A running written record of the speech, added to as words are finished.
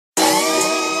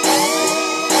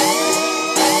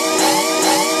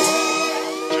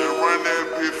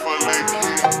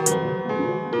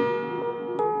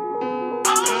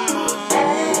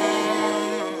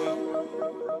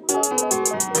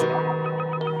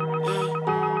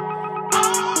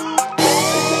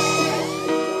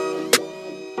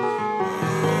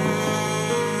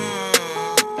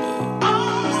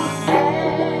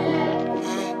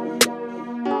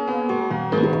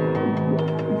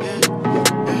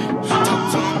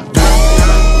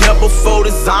for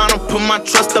designer, put my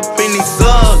trust up in these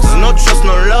thugs. No trust,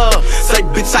 no love. Say,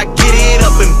 bitch, I get it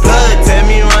up in blood. Tell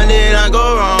me, what did I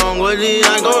go wrong? What did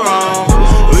I go wrong?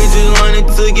 We just wanted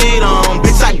to get on.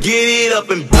 Bitch, I get it up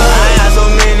in blood. I got so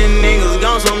many niggas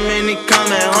gone, so many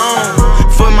coming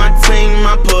home. For my team,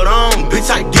 I put on. Bitch,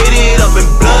 I get it up in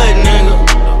blood, nigga.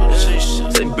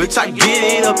 Say, bitch, I get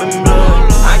it up in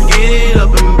blood. I get it up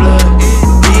in blood.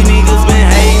 These niggas been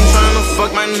hating, tryna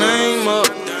fuck my name up.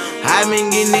 I been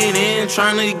getting it in,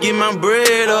 tryna get my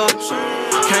bread up.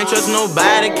 Can't trust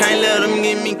nobody, can't let them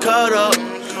get me caught up.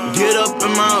 Get up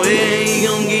in my head, he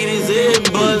gon' get his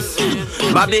head bust.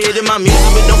 Bob the head in my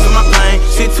music, but don't feel my pain.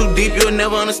 Shit too deep, you'll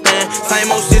never understand.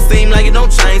 Same old shit seem like it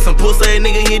don't change. Some pussy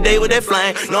nigga here day with that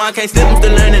flame. No, I can't slip, I'm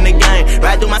still learning the game.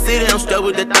 Ride through my city, I'm stuck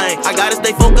with the thing. I gotta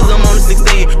stay focused, I'm on the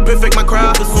 16. Perfect my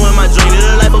crowd, pursuing my dream. Live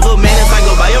the life of a man, if I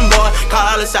go by him, boy. Call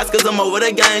all the shots cause I'm over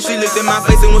the game. She looked in my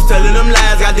face and was telling them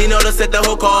lies. Got Dino to set the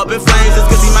whole car up in flames. Just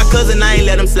cause he my cousin, I ain't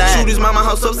let him slide. Shoot his mama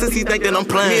house up since he think that I'm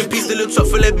playing. Me and Peace, the little truck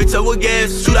for that bitch up with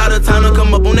gas. Shoot out of time to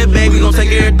come up on that bag, we gon'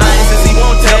 take everything since he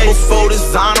won't tell. Before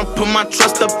designer, put my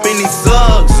trust up in these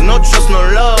thugs. No trust, no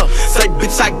love. Say,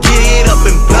 bitch, I get it up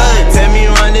in blood. Tell me,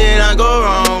 what did I go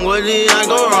wrong? What did I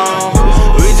go wrong?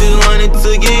 We just wanted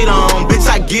to get on. Bitch,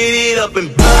 I get it up in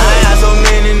blood. I got so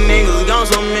many niggas gone,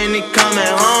 so many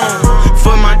coming home.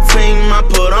 For my team, I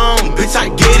put on. Bitch, I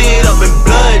get it up in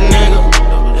blood, nigga.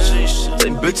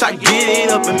 Say, bitch, I get it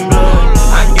up in blood.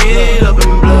 I get it up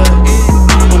in blood.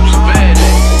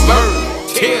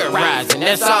 Terrorizing,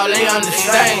 that's all they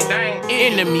understand.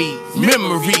 Enemies,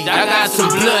 memories, I got some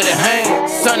blood to hang.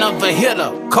 Son of a hitter,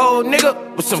 cold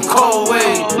nigga with some cold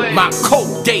ways. My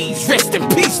cold days, rest in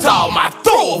peace to all my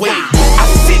throwaways. I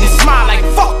sit and smile like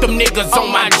fuck them niggas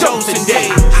on my chosen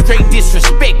day. Straight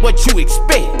disrespect, what you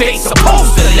expect, they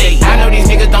supposed to lay. I know these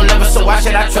niggas don't love us, so why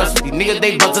should I trust them? These niggas,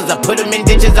 they buzzers, I put them in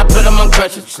ditches, I put them on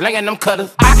crutches. Slinging them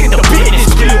cutters, I get the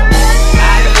business clear.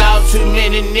 Too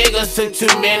many niggas took too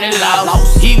many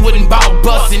losses. He wouldn't ball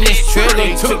bustin' this trigger,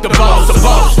 he took the balls of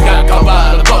boss. Gotta come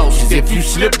by the boats. If you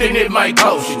slipped, then it might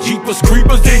cost you. Jeepers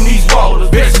creepers in these waters,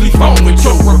 best leave home with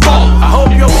your revolver. I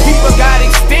hope your people got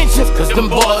extensions, cause them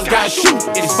boys got shoot.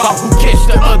 It's about who catch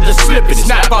the other slipping.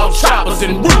 Snap out choppers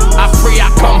and root. I pray I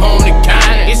come home to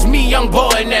kind. It's me, young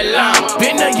boy in that line.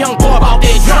 Been a young boy about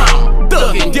that drama.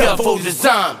 Thug and death for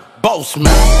design. Boss man.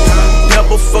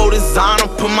 Devil for designer,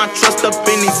 put my trust up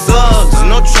in these thugs.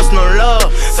 No trust, no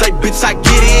love. Say, bitch, I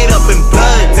get it up in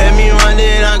blood. Tell me, what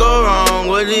did I go wrong?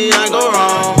 What did I go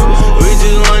wrong? We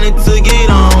just wanted to get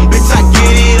on. Bitch, I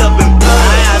get it up in blood.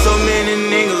 I got so many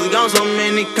niggas gone, so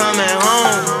many coming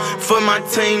home. For my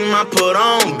team, I put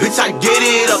on. Bitch, I get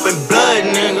it up in blood,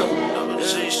 nigga.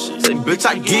 Say, bitch,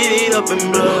 I get it up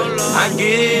in blood. I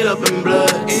get it up in blood.